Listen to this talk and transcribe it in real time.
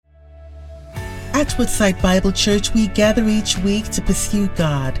At Woodside Bible Church, we gather each week to pursue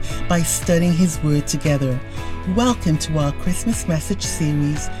God by studying His Word together. Welcome to our Christmas message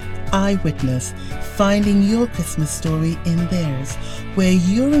series, Eyewitness, finding your Christmas story in theirs, where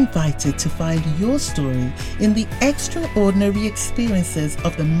you're invited to find your story in the extraordinary experiences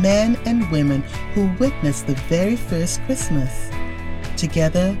of the men and women who witnessed the very first Christmas.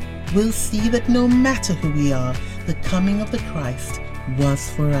 Together, we'll see that no matter who we are, the coming of the Christ was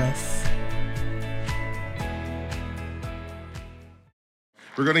for us.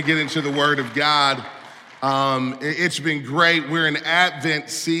 We're going to get into the Word of God. It's been great. We're in Advent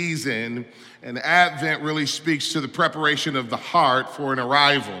season, and Advent really speaks to the preparation of the heart for an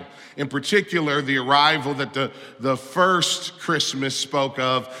arrival. In particular, the arrival that the first Christmas spoke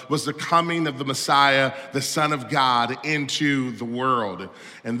of was the coming of the Messiah, the Son of God, into the world.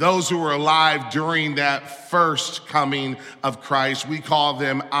 And those who were alive during that first coming of Christ, we call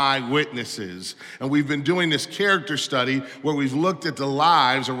them eyewitnesses. And we've been doing this character study where we've looked at the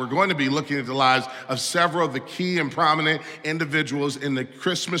lives, or we're going to be looking at the lives of several of the key and prominent individuals in the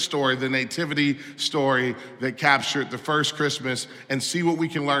Christmas story, the nativity story that captured the first Christmas, and see what we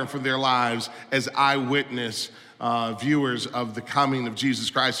can learn from their lives as eyewitness viewers of the coming of Jesus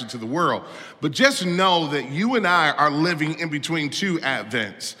Christ into the world. But just know that you and I are living in between two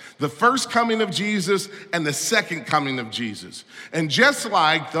Advents, the first coming of Jesus and the second coming of Jesus. And just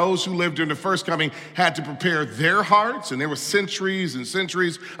like those who lived during the first coming had to prepare their hearts, and there were centuries and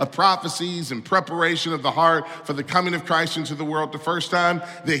centuries of prophecies and preparation of the heart for the coming of Christ into the world the first time,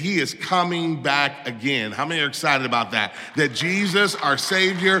 that he is coming back again. How many are excited about that? That Jesus, our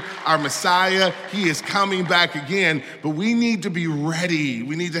Savior, our Messiah, he is coming back again, but we need to be ready.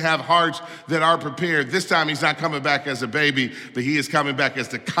 We need to have hearts that are prepared. This time he's not coming back as a baby, but he is coming back as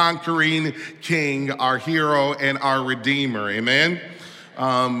the conquering King, our hero and our Redeemer. Amen?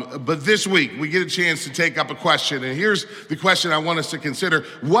 But this week, we get a chance to take up a question, and here's the question I want us to consider.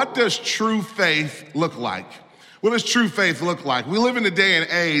 What does true faith look like? What does true faith look like? We live in a day and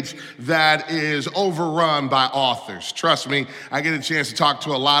age that is overrun by authors. Trust me, I get a chance to talk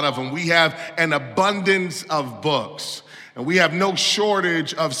to a lot of them. We have an abundance of books, and we have no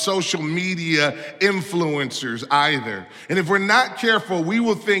shortage of social media influencers either. And if we're not careful, we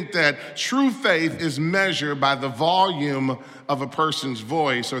will think that true faith is measured by the volume of a person's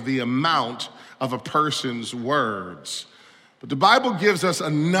voice or the amount of a person's words. But the Bible gives us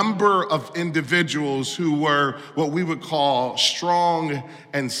a number of individuals who were what we would call strong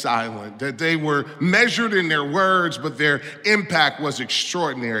and silent, that they were measured in their words, but their impact was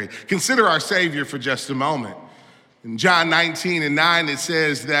extraordinary. Consider our Savior for just a moment. In John 19:9, it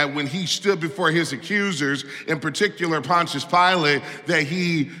says that when he stood before his accusers, in particular Pontius Pilate, that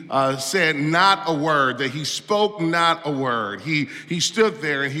he said not a word, that he spoke not a word. He stood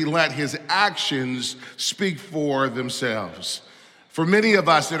there and he let his actions speak for themselves. For many of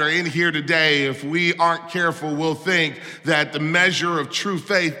us that are in here today, if we aren't careful, we'll think that the measure of true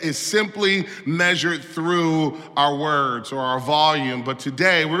faith is simply measured through our words or our volume. But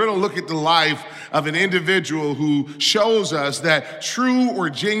today, we're going to look at the life of an individual who shows us that true or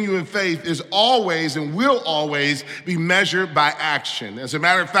genuine faith is always and will always be measured by action. As a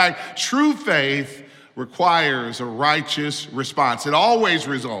matter of fact, true faith requires a righteous response. It always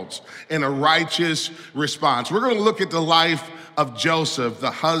results in a righteous response. We're going to look at the life of Joseph, the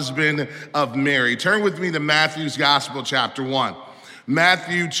husband of Mary. Turn with me to Matthew's Gospel, chapter 1.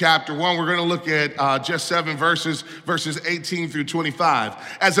 Matthew chapter 1, we're going to look at just 7 verses 18 through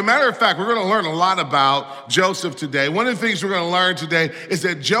 25. As a matter of fact, we're going to learn a lot about Joseph today. One of the things we're going to learn today is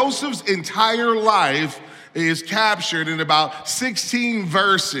that Joseph's entire life is captured in about 16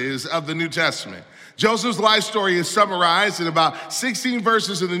 verses of the New Testament. Joseph's life story is summarized in about 16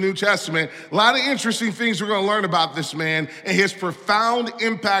 verses of the New Testament. A lot of interesting things we're going to learn about this man and his profound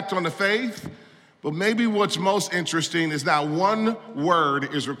impact on the faith. But maybe what's most interesting is not one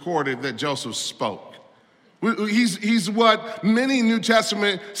word is recorded that Joseph spoke. He's what many New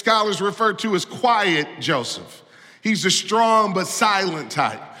Testament scholars refer to as quiet Joseph. He's a strong but silent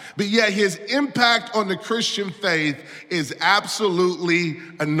type. But yet his impact on the Christian faith is absolutely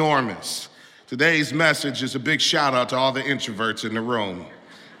enormous. Today's message is a big shout out to all the introverts in the room.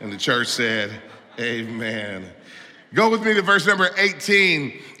 And the church said, amen. Go with me to verse number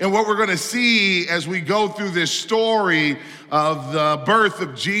 18. And what we're going to see as we go through this story of the birth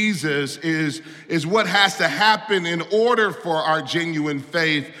of Jesus is what has to happen in order for our genuine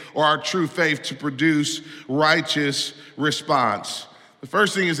faith or our true faith to produce righteous response. The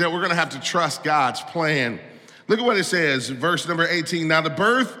first thing is that we're going to have to trust God's plan. Look at what it says, verse number 18. Now the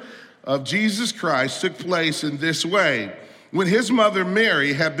birth of Jesus Christ took place in this way. When his mother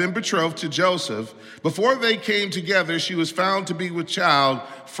Mary had been betrothed to Joseph, before they came together, she was found to be with child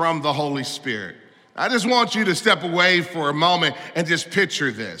from the Holy Spirit. I just want you to step away for a moment and just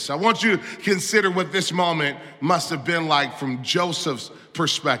picture this. I want you to consider what this moment must have been like from Joseph's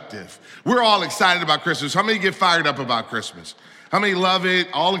perspective. We're all excited about Christmas. How many get fired up about Christmas? How many love it,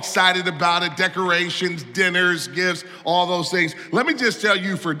 all excited about it, decorations, dinners, gifts, all those things? Let me just tell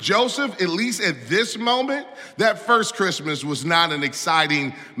you, for Joseph, at least at this moment, that first Christmas was not an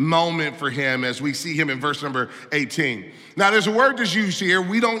exciting moment for him, as we see him in verse number 18. Now, there's a word that's used here.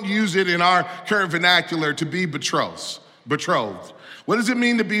 We don't use it in our current vernacular, to be betrothed. What does it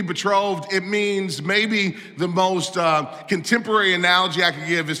mean to be betrothed? It means, maybe the most contemporary analogy I could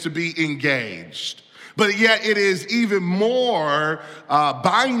give is to be engaged. But yet it is even more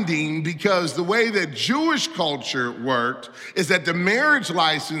binding, because the way that Jewish culture worked is that the marriage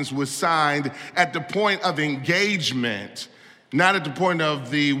license was signed at the point of engagement, not at the point of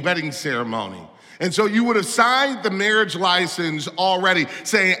the wedding ceremony. And so you would have signed the marriage license already,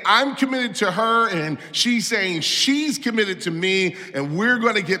 saying, I'm committed to her, and she's saying she's committed to me, and we're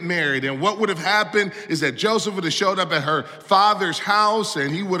going to get married. And what would have happened is that Joseph would have showed up at her father's house, and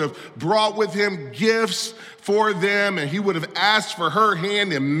he would have brought with him gifts for them, and he would have asked for her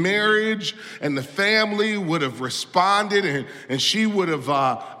hand in marriage, and the family would have responded, and she would have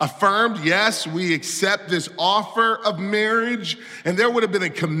affirmed, yes, we accept this offer of marriage. And there would have been a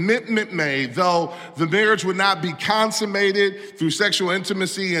commitment made, though the marriage would not be consummated through sexual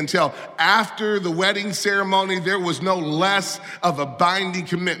intimacy until after the wedding ceremony. There was no less of a binding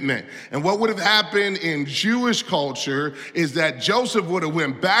commitment. And what would have happened in Jewish culture is that Joseph would have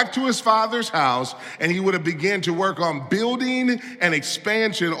went back to his father's house, and he would have began to work on building an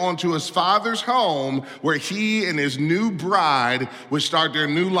expansion onto his father's home, where he and his new bride would start their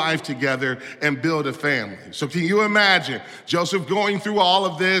new life together and build a family. So can you imagine Joseph going through all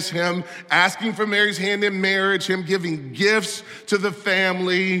of this, him asking for Mary's hand in marriage, him giving gifts to the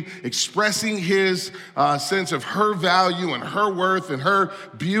family, expressing his sense of her value and her worth and her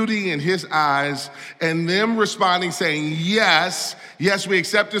beauty in his eyes, and them responding saying, yes, we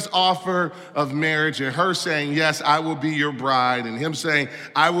accept this offer of marriage, and her saying, yes, I will be your bride, and him saying,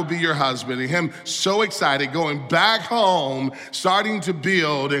 I will be your husband, and him so excited, going back home, starting to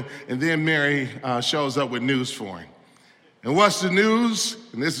build, and then Mary shows up with news for him. And what's the news?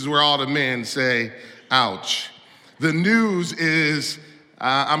 And this is where all the men say, ouch. The news is,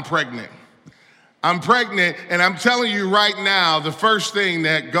 I'm pregnant. I'm pregnant, and I'm telling you right now, the first thing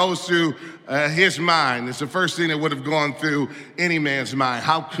that goes through his mind is the first thing that would have gone through any man's mind.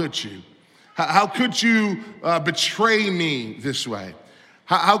 How could you? How could you betray me this way?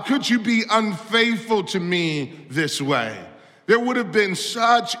 How could you be unfaithful to me this way? There would have been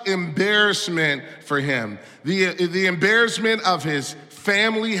such embarrassment for him. The embarrassment of his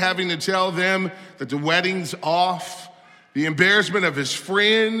family having to tell them that the wedding's off. The embarrassment of his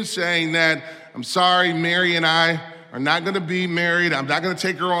friends saying that, I'm sorry, Mary and I are not going to be married. I'm not going to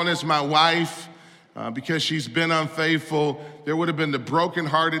take her on as my wife because she's been unfaithful. There would have been the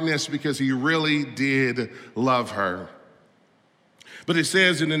brokenheartedness because he really did love her. But it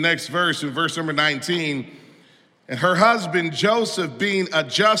says in the next verse, in verse number 19, and her husband Joseph, being a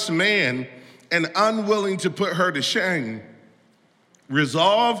just man and unwilling to put her to shame,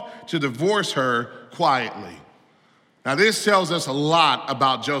 resolved to divorce her quietly. Now, this tells us a lot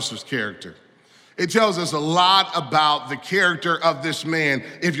about Joseph's character. It tells us a lot about the character of this man.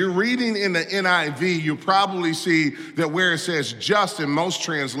 If you're reading in the NIV, you'll probably see that where it says just in most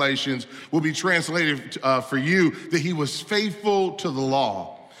translations will be translated for you that he was faithful to the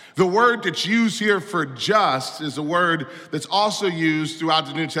law. The word that's used here for just is a word that's also used throughout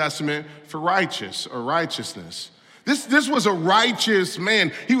the New Testament for righteous or righteousness. This was a righteous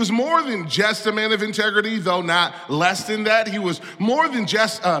man. He was more than just a man of integrity, though not less than that. He was more than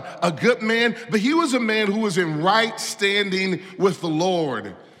just a good man, but he was a man who was in right standing with the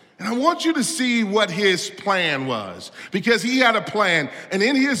Lord. And I want you to see what his plan was, because he had a plan. And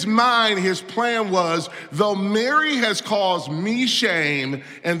in his mind, his plan was, though Mary has caused me shame,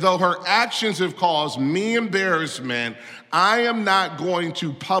 and though her actions have caused me embarrassment, I am not going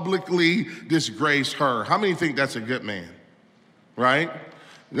to publicly disgrace her. How many think that's a good man? Right?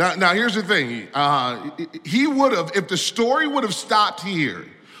 Now here's the thing. He would have, if the story would have stopped here,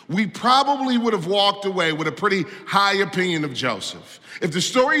 we probably would have walked away with a pretty high opinion of Joseph. If the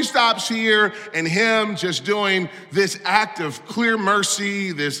story stops here and him just doing this act of clear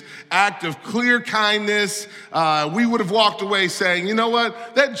mercy, this act of clear kindness, we would have walked away saying, you know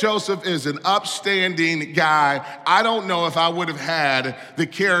what, that Joseph is an upstanding guy. I don't know if I would have had the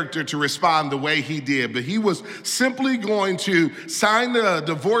character to respond the way he did, but he was simply going to sign the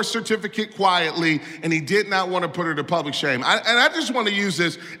divorce certificate quietly, and he did not want to put her to public shame. And I just want to use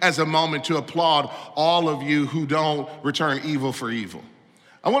this as a moment to applaud all of you who don't return evil for evil.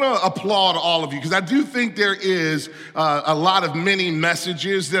 I want to applaud all of you because I do think there is a lot of many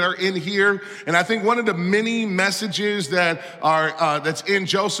messages that are in here, and I think one of the many messages that are that's in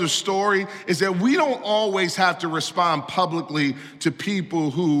Joseph's story is that we don't always have to respond publicly to people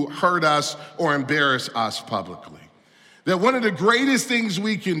who hurt us or embarrass us publicly. That one of the greatest things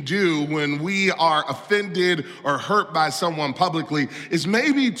we can do when we are offended or hurt by someone publicly is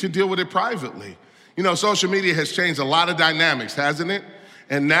maybe to deal with it privately. You know, social media has changed a lot of dynamics, hasn't it?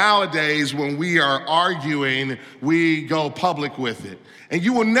 And nowadays, when we are arguing, we go public with it. And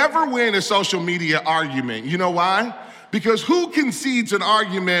you will never win a social media argument. You know why? Because who concedes an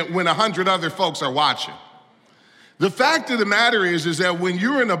argument when 100 other folks are watching? The fact of the matter is that when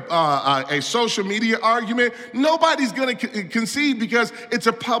you're in a social media argument, nobody's gonna concede because it's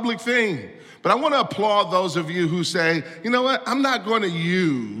a public thing. But I want to applaud those of you who say, you know what, I'm not going to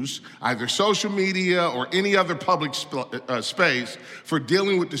use either social media or any other public space for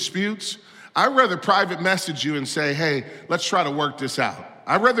dealing with disputes. I'd rather private message you and say, hey, let's try to work this out.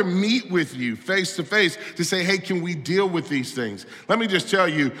 I'd rather meet with you face to face to say, hey, can we deal with these things? Let me just tell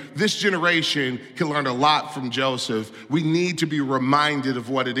you, this generation can learn a lot from Joseph. We need to be reminded of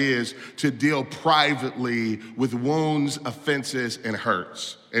what it is to deal privately with wounds, offenses, and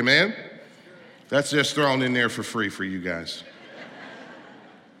hurts. Amen? That's just thrown in there for free for you guys.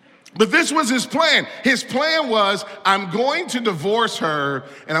 But this was his plan. His plan was, I'm going to divorce her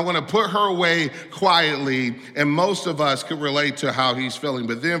and I want to put her away quietly. And most of us could relate to how he's feeling.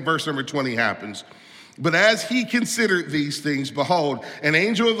 But then verse number 20 happens. But as he considered these things, behold, an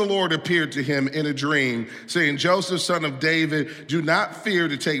angel of the Lord appeared to him in a dream, saying, Joseph, son of David, do not fear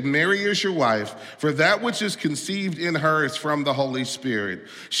to take Mary as your wife, for that which is conceived in her is from the Holy Spirit.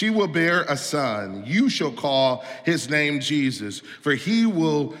 She will bear a son. You shall call his name Jesus, for he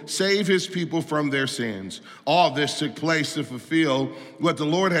will save his people from their sins. All this took place to fulfill what the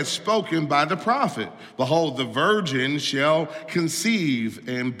Lord had spoken by the prophet. Behold, the virgin shall conceive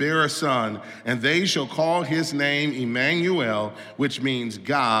and bear a son, and they shall call his name Emmanuel, which means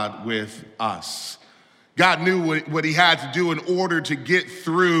God with us. God knew what he had to do in order to get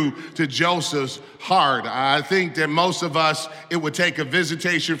through to Joseph's heart. I think that most of us, it would take a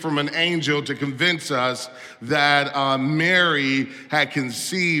visitation from an angel to convince us that Mary had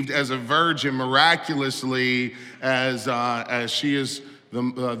conceived as a virgin miraculously as she is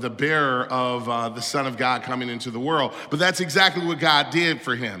the bearer of the Son of God coming into the world. But that's exactly what God did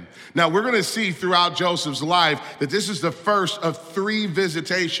for him. Now, we're going to see throughout Joseph's life that this is the first of 3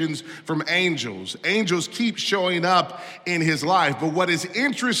 visitations from angels. Angels keep showing up in his life. But what is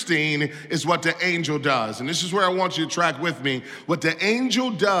interesting is what the angel does. And this is where I want you to track with me. What the angel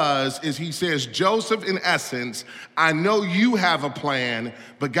does is he says, Joseph, in essence, I know you have a plan,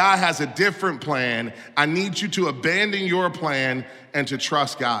 but God has a different plan. I need you to abandon your plan and to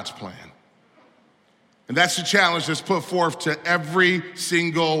trust God's plan. And that's the challenge that's put forth to every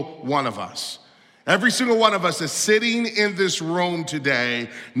single one of us. Every single one of us is sitting in this room today,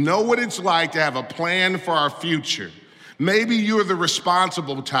 know what it's like to have a plan for our future. Maybe you're the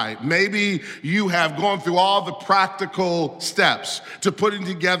responsible type. Maybe you have gone through all the practical steps to putting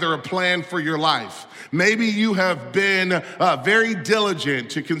together a plan for your life. Maybe you have been very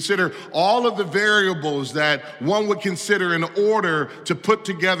diligent to consider all of the variables that one would consider in order to put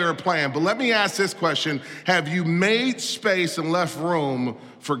together a plan. But let me ask this question. Have you made space and left room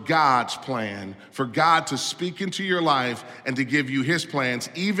for God's plan, for God to speak into your life and to give you his plans,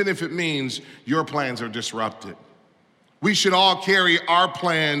 even if it means your plans are disrupted? We should all carry our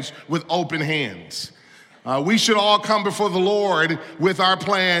plans with open hands. We should all come before the Lord with our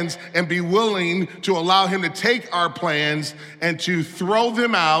plans and be willing to allow him to take our plans and to throw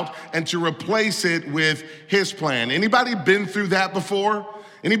them out and to replace it with his plan. Anybody been through that before?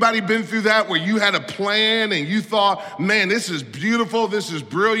 Anybody been through that where you had a plan and you thought, man, this is beautiful, this is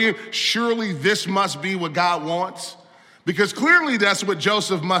brilliant, surely this must be what God wants? Because clearly that's what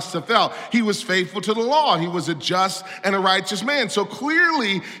Joseph must have felt. He was faithful to the law. He was a just and a righteous man. So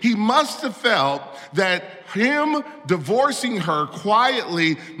clearly he must have felt that him divorcing her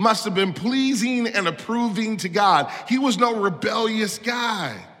quietly must have been pleasing and approving to God. He was no rebellious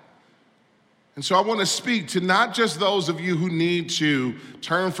guy. And so I want to speak to not just those of you who need to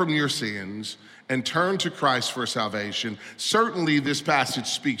turn from your sins and turn to Christ for salvation. Certainly this passage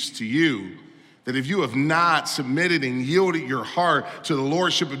speaks to you, that if you have not submitted and yielded your heart to the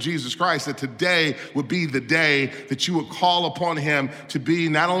lordship of Jesus Christ, that today would be the day that you would call upon him to be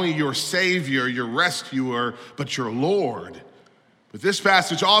not only your Savior, your rescuer, but your Lord. But this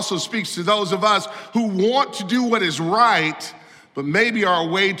passage also speaks to those of us who want to do what is right, but maybe are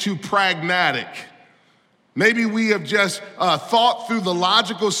way too pragmatic. Maybe we have just thought through the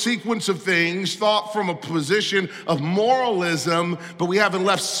logical sequence of things, thought from a position of moralism, but we haven't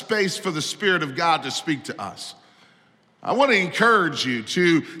left space for the Spirit of God to speak to us. I want to encourage you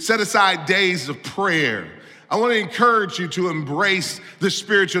to set aside days of prayer. I want to encourage you to embrace the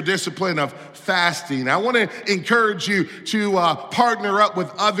spiritual discipline of fasting. I want to encourage you to partner up with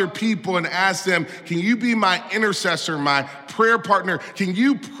other people and ask them, can you be my intercessor, my prayer partner? Can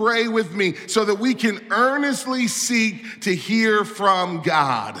you pray with me so that we can earnestly seek to hear from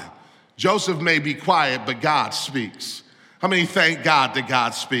God? Joseph may be quiet, but God speaks. How many thank God that God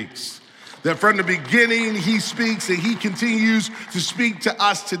speaks? That from the beginning he speaks, and he continues to speak to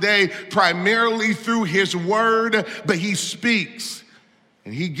us today primarily through his word, but he speaks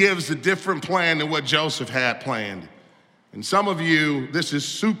and he gives a different plan than what Joseph had planned. And some of you, this is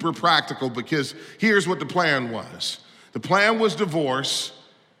super practical because here's what the plan was. The plan was divorce,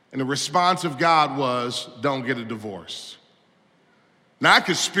 and the response of God was, don't get a divorce. Now, I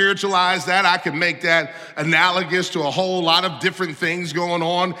could spiritualize that. I could make that analogous to a whole lot of different things going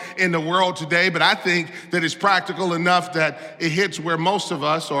on in the world today, but I think that it's practical enough that it hits where most of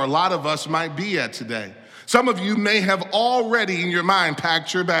us, or a lot of us, might be at today. Some of you may have already in your mind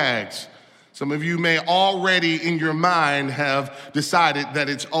packed your bags. Some of you may already in your mind have decided that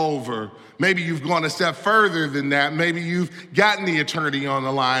it's over. Maybe you've gone a step further than that. Maybe you've gotten the attorney on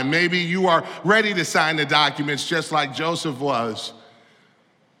the line. Maybe you are ready to sign the documents just like Joseph was.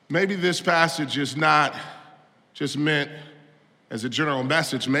 Maybe this passage is not just meant as a general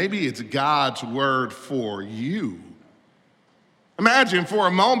message. Maybe it's God's word for you. Imagine for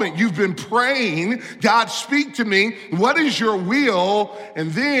a moment you've been praying, God, speak to me. What is your will?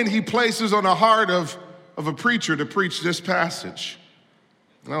 And then he places on the heart of a preacher to preach this passage.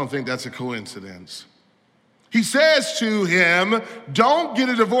 I don't think that's a coincidence. He says to him, don't get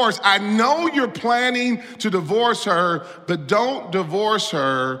a divorce. I know you're planning to divorce her, but don't divorce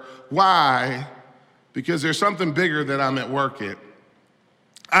her. Why? Because there's something bigger that I'm at work at.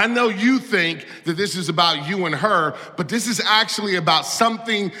 I know you think that this is about you and her, but this is actually about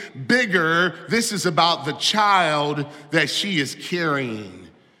something bigger. This is about the child that she is carrying.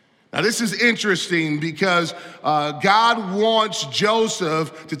 Now, this is interesting because God wants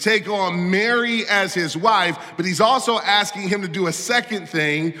Joseph to take on Mary as his wife, but he's also asking him to do a second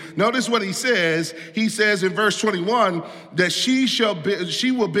thing. Notice what he says. He says in verse 21 that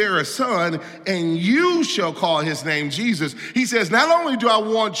she will bear a son, and you shall call his name Jesus. He says, not only do I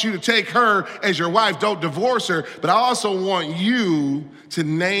want you to take her as your wife, don't divorce her, but I also want you to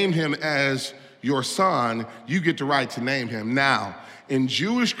name him as your son. You get the right to name him. Now, in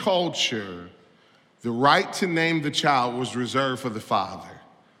Jewish culture, the right to name the child was reserved for the father.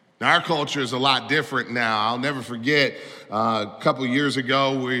 Now, our culture is a lot different now. I'll never forget, a couple years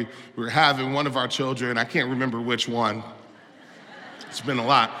ago, we were having one of our children, I can't remember which one. It's been a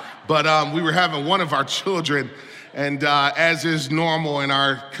lot. But we were having one of our children, and as is normal in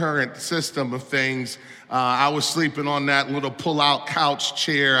our current system of things, I was sleeping on that little pull-out couch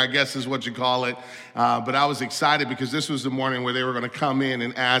chair, I guess is what you call it. But I was excited because this was the morning where they were going to come in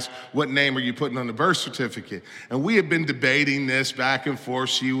and ask, what name are you putting on the birth certificate? And we had been debating this back and forth.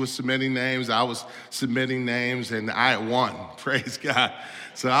 She was submitting names, I was submitting names, and I had won. Praise God.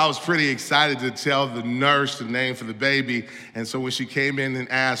 So I was pretty excited to tell the nurse the name for the baby. And so when she came in and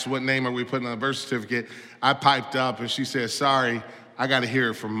asked, what name are we putting on the birth certificate? I piped up and she said, sorry, I got to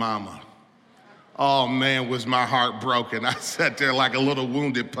hear it from mama. Oh man, was my heart broken. I sat there like a little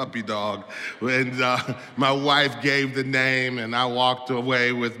wounded puppy dog. And my wife gave the name and I walked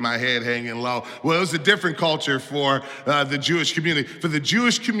away with my head hanging low. Well, it was a different culture for the Jewish community. For the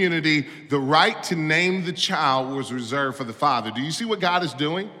Jewish community, the right to name the child was reserved for the father. Do you see what God is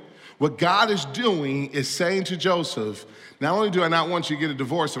doing? What God is doing is saying to Joseph, not only do I not want you to get a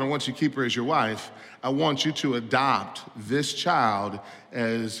divorce and I want you to keep her as your wife, I want you to adopt this child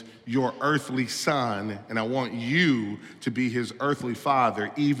as your earthly son, and I want you to be his earthly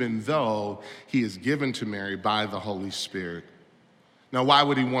father, even though he is given to Mary by the Holy Spirit. Now, why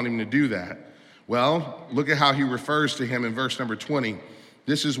would he want him to do that? Well, look at how he refers to him in verse number 20.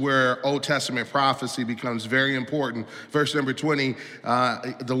 This is where Old Testament prophecy becomes very important. Verse number 20,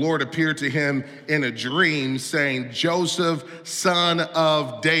 the Lord appeared to him in a dream saying, Joseph, son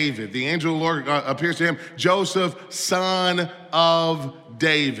of David. The angel of the Lord appears to him, Joseph, son of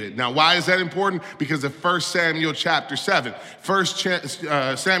David. Now, why is that important? Because of 1 Samuel chapter 7.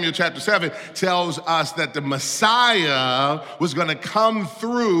 Samuel chapter 7 tells us that the Messiah was going to come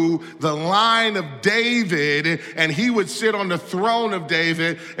through the line of David, and he would sit on the throne of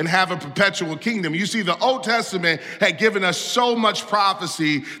David and have a perpetual kingdom. You see, the Old Testament had given us so much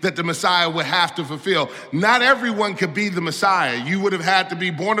prophecy that the Messiah would have to fulfill. Not everyone could be the Messiah. You would have had to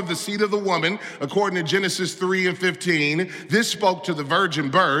be born of the seed of the woman, according to Genesis 3:15. This spoke to the virgin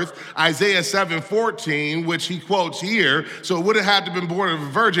birth. Isaiah 7:14, which he quotes here, so it would have had to have been born of a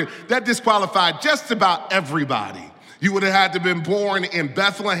virgin. That disqualified just about everybody. You would have had to have been born in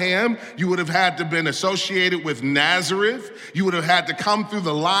Bethlehem. You would have had to have been associated with Nazareth. You would have had to come through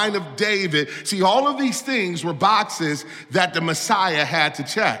the line of David. See, all of these things were boxes that the Messiah had to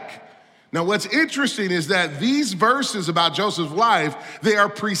check. Now, what's interesting is that these verses about Joseph's life, they are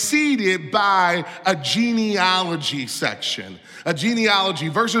preceded by a genealogy section. A genealogy.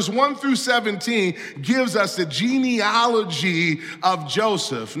 Verses 1 through 17 gives us the genealogy of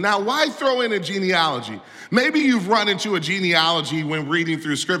Joseph. Now, why throw in a genealogy? Maybe you've run into a genealogy when reading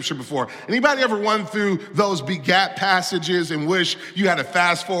through scripture before. Anybody ever run through those begat passages and wish you had a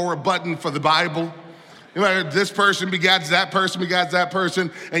fast forward button for the Bible? You know, this person begats that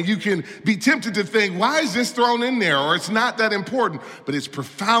person, and you can be tempted to think, why is this thrown in there? Or it's not that important, but it's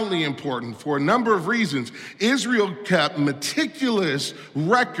profoundly important for a number of reasons. Israel kept meticulous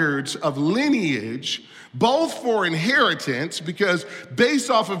records of lineage, both for inheritance, because based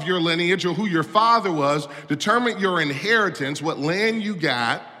off of your lineage or who your father was, determined your inheritance, what land you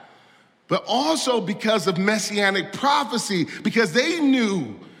got, but also because of messianic prophecy, because they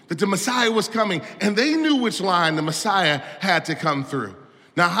knew that the Messiah was coming, and they knew which line the Messiah had to come through.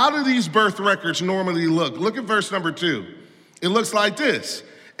 Now, how do these birth records normally look? Look at verse number 2. It looks like this.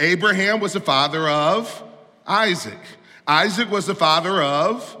 Abraham was the father of Isaac. Isaac was the father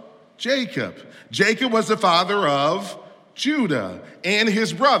of Jacob. Jacob was the father of Judah and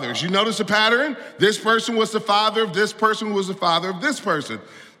his brothers. You notice the pattern? This person was the father of this person who was the father of this person.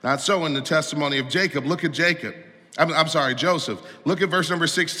 Not so in the testimony of Jacob. Look at Joseph. Look at verse number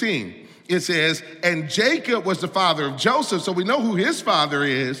 16. It says, and Jacob was the father of Joseph, so we know who his father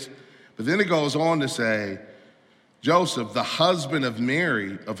is. But then it goes on to say, Joseph, the husband of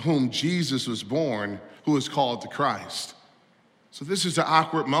Mary, of whom Jesus was born, who is called the Christ. So this is an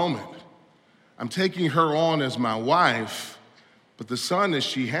awkward moment. I'm taking her on as my wife, but the son that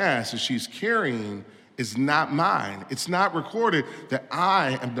she has, that she's carrying, is not mine. It's not recorded that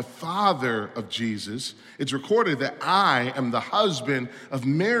I am the father of Jesus. It's recorded that I am the husband of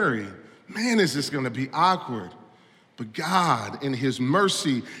Mary. Man, is this going to be awkward. But God, in his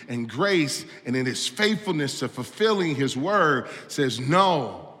mercy and grace and in his faithfulness to fulfilling his word, says,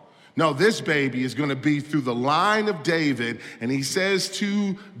 no, this baby is going to be through the line of David. And he says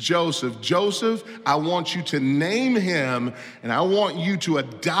to Joseph, Joseph, I want you to name him, and I want you to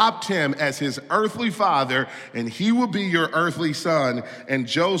adopt him as his earthly father, and he will be your earthly son. And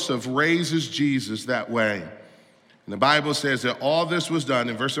Joseph raises Jesus that way. And the Bible says that all this was done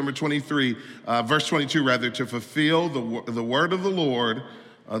in verse 22, to fulfill the word of the Lord,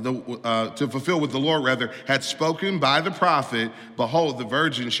 to fulfill what the Lord had spoken by the prophet. Behold, the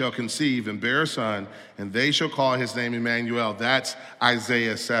virgin shall conceive and bear a son, and they shall call his name Emmanuel. That's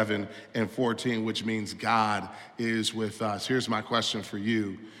Isaiah 7:14, which means God is with us. Here's my question for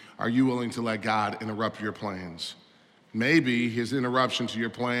you. Are you willing to let God interrupt your plans? Maybe his interruption to your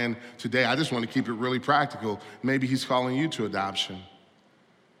plan today, I just want to keep it really practical. Maybe he's calling you to adoption.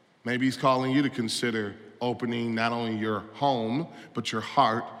 Maybe he's calling you to consider opening not only your home, but your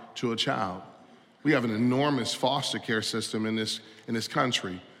heart to a child. We have an enormous foster care system in this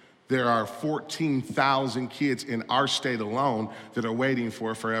country. There are 14,000 kids in our state alone that are waiting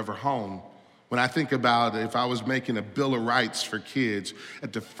for a forever home. When I think about it, if I was making a bill of rights for kids,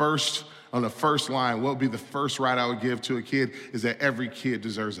 on the first line, what would be the first right I would give to a kid is that every kid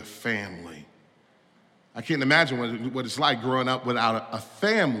deserves a family. I can't imagine what it's like growing up without a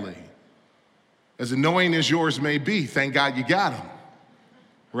family. As annoying as yours may be, thank God you got them,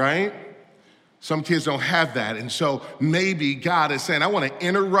 right? Some kids don't have that. And so maybe God is saying, I want to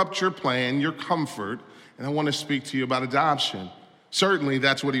interrupt your plan, your comfort, and I want to speak to you about adoption. Certainly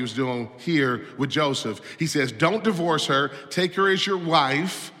that's what he was doing here with Joseph. He says, don't divorce her, take her as your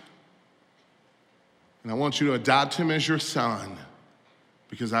wife, and I want you to adopt him as your son.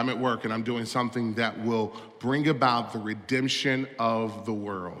 because I'm at work and I'm doing something that will bring about the redemption of the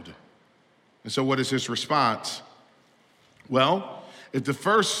world. And so what is his response? Well, if the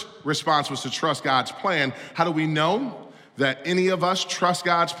first response was to trust God's plan, how do we know that any of us trust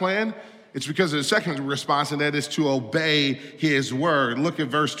God's plan? It's because of the second response, and that is to obey his word. Look at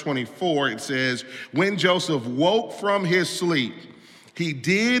verse 24. It says, when Joseph woke from his sleep, he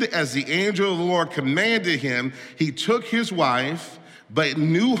did as the angel of the Lord commanded him. He took his wife, but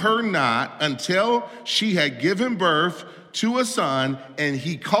knew her not until she had given birth to a son, and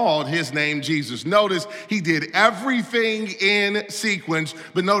he called his name Jesus. Notice he did everything in sequence,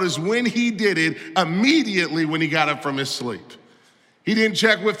 but notice when he did it, immediately when he got up from his sleep. He didn't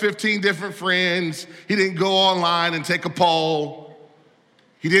check with 15 different friends. He didn't go online and take a poll.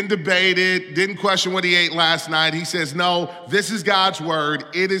 He didn't debate it, didn't question what he ate last night. He says, no, this is God's word.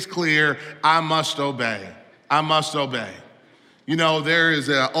 It is clear. I must obey. I must obey. You know, there is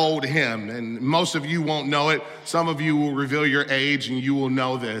an old hymn, and most of you won't know it. Some of you will reveal your age, and you will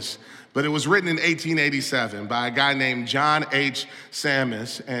know this. But it was written in 1887 by a guy named John H.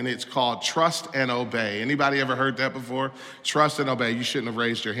 Sammis, and it's called Trust and Obey. Anybody ever heard that before? Trust and obey. You shouldn't have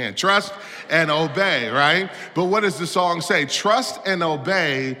raised your hand. Trust and obey, right? But what does the song say? Trust and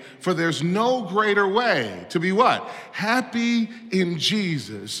obey, for there's no greater way to be what? Happy in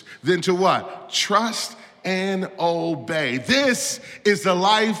Jesus than to what? Trust and obey. This is the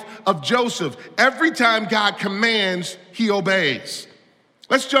life of Joseph. Every time God commands, he obeys.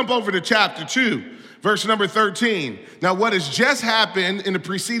 Let's jump over to chapter 2, verse number 13. Now, what has just happened in the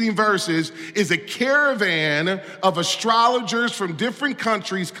preceding verses is a caravan of astrologers from different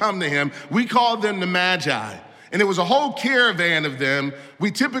countries come to him. We call them the Magi. And it was a whole caravan of them.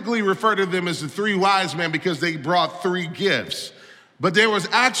 We typically refer to them as the three wise men because they brought three gifts. But there was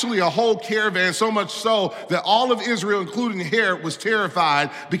actually a whole caravan, so much so that all of Israel, including Herod, was terrified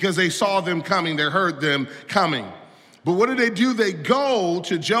because they saw them coming, they heard them coming. But what do? They go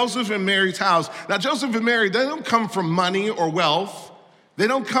to Joseph and Mary's house. Now, Joseph and Mary, they don't come from money or wealth. They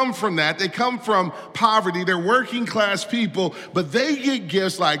don't come from that. They come from poverty. They're working class people, but they get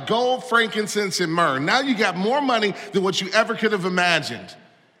gifts like gold, frankincense, and myrrh. Now you got more money than what you ever could have imagined.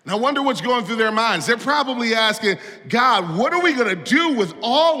 And I wonder what's going through their minds. They're probably asking, God, what are we going to do with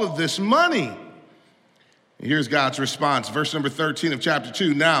all of this money? And here's God's response, verse number 13 of chapter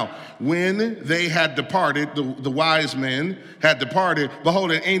 2. Now, when they had departed, the wise men had departed,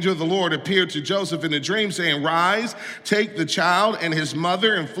 behold, an angel of the Lord appeared to Joseph in a dream, saying, rise, take the child and his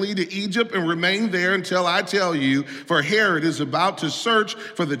mother and flee to Egypt and remain there until I tell you, for Herod is about to search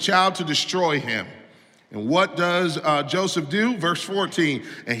for the child to destroy him. And what does Joseph do? Verse 14,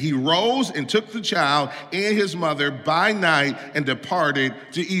 and he rose and took the child and his mother by night and departed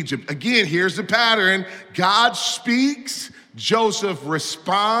to Egypt. Again, here's the pattern. God speaks, Joseph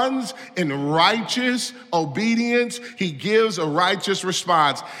responds in righteous obedience. He gives a righteous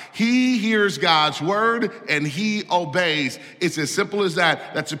response. He hears God's word and he obeys. It's as simple as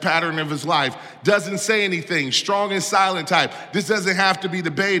that. That's a pattern of his life. Doesn't say anything, strong and silent type. This doesn't have to be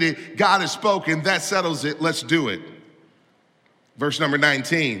debated. God has spoken, that settles it. Let's do it. Verse number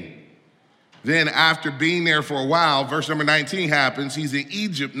 19. Then after being there for a while, verse number 19 happens. He's in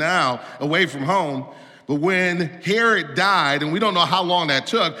Egypt now, away from home. But when Herod died, and we don't know how long that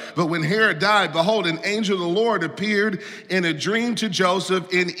took, but when Herod died, behold, an angel of the Lord appeared in a dream to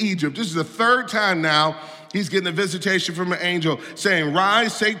Joseph in Egypt. This is the third time now he's getting a visitation from an angel saying,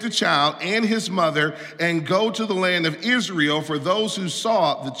 rise, take the child and his mother and go to the land of Israel, for those who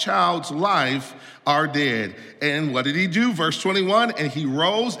saw the child's life are dead. And what did he do? Verse 21, and he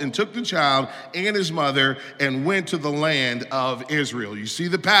rose and took the child and his mother and went to the land of Israel. You see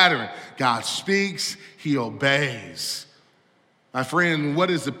the pattern. God speaks, he obeys. My friend, what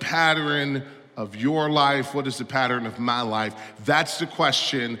is the pattern of your life? What is the pattern of my life? That's the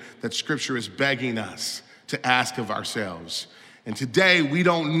question that Scripture is begging us to ask of ourselves. And today, we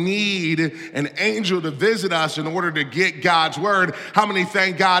don't need an angel to visit us in order to get God's word. How many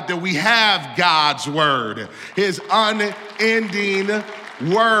thank God that we have God's word? His unending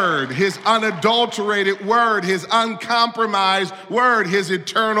word, his unadulterated word, his uncompromised word, his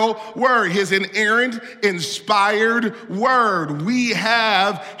eternal word, his inerrant, inspired word. We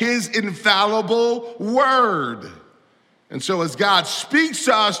have his infallible word. And so as God speaks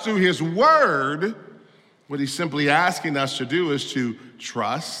to us through his word, what he's simply asking us to do is to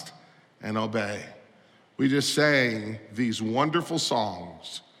trust and obey. We just sang these wonderful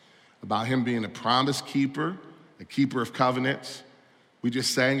songs about him being a promise keeper, a keeper of covenants. We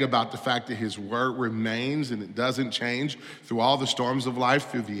just sang about the fact that his word remains and it doesn't change through all the storms of life,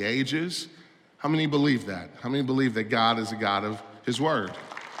 through the ages. How many believe that? How many believe that God is a God of his word?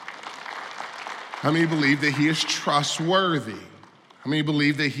 How many believe that he is trustworthy? How many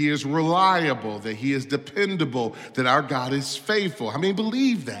believe that he is reliable, that he is dependable, that our God is faithful? How many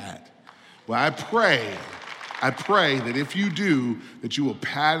believe that? Well, I pray that if you do, that you will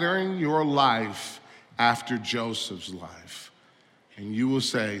pattern your life after Joseph's life. And you will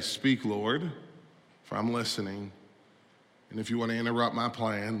say, speak, Lord, for I'm listening. And if you want to interrupt my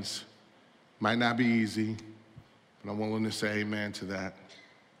plans, might not be easy, but I'm willing to say amen to that.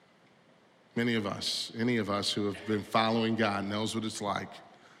 Any of us who have been following God knows what it's like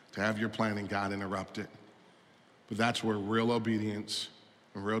to have your plan and God interrupt it. But that's where real obedience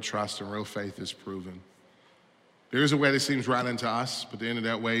and real trust and real faith is proven. There is a way that seems right unto us, but the end of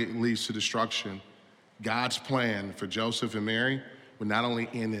that way leads to destruction. God's plan for Joseph and Mary would not only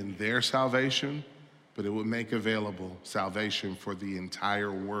end in their salvation, but it would make available salvation for the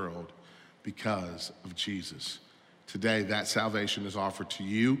entire world because of Jesus. Today, that salvation is offered to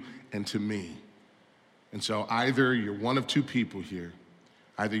you and to me. And so either you're one of two people here.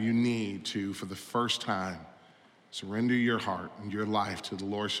 Either you need to, for the first time, surrender your heart and your life to the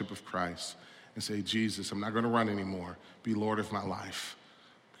lordship of Christ and say, Jesus, I'm not going to run anymore. Be Lord of my life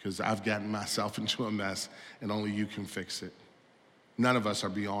because I've gotten myself into a mess and only you can fix it. None of us are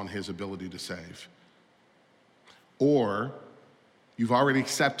beyond his ability to save. Or you've already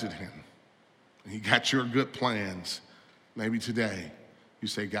accepted him. He got your good plans. Maybe today you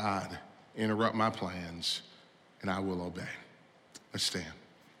say, God, interrupt my plans and I will obey. Let's stand.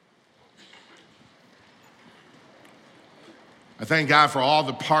 I thank God for all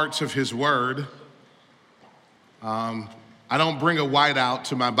the parts of his word. I don't bring a whiteout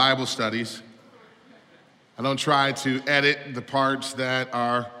to my Bible studies. I don't try to edit the parts that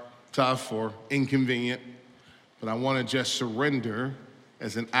are tough or inconvenient, but I want to just surrender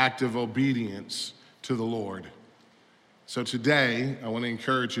as an act of obedience to the Lord. So today, I want to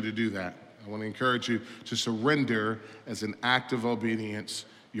encourage you to do that. I want to encourage you to surrender as an act of obedience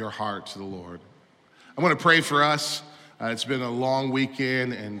your heart to the Lord. I want to pray for us. It's been a long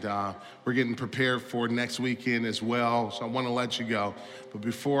weekend, and we're getting prepared for next weekend as well, so I want to let you go. But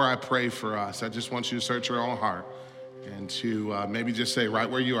before I pray for us, I just want you to search your own heart and to maybe just say, right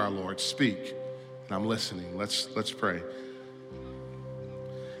where you are, Lord, speak, and I'm listening. Let's pray.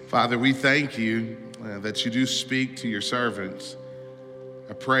 Father, we thank you that you do speak to your servants.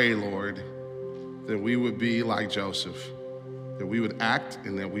 I pray, Lord, that we would be like Joseph, that we would act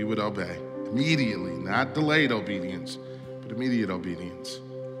and that we would obey immediately, not delayed obedience, but immediate obedience.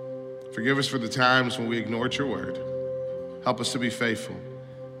 Forgive us for the times when we ignored your word. Help us to be faithful.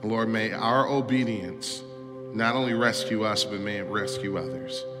 And Lord, may our obedience not only rescue us, but may it rescue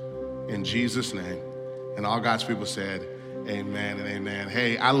others. In Jesus' name. And all God's people said, amen and amen.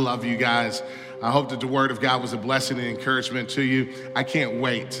 Hey, I love you guys. I hope that the word of God was a blessing and encouragement to you. I can't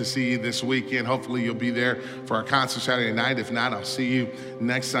wait to see you this weekend. Hopefully you'll be there for our concert Saturday night. If not, I'll see you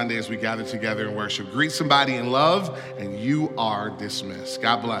next Sunday as we gather together and worship. Greet somebody in love, and you are dismissed.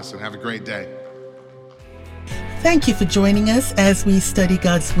 God bless and have a great day. Thank you for joining us as we study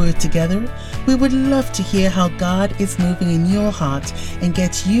God's Word together. We would love to hear how God is moving in your heart and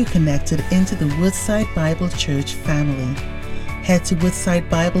get you connected into the Woodside Bible Church family. Head to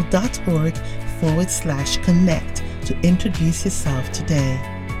woodsidebible.org/connect to introduce yourself today.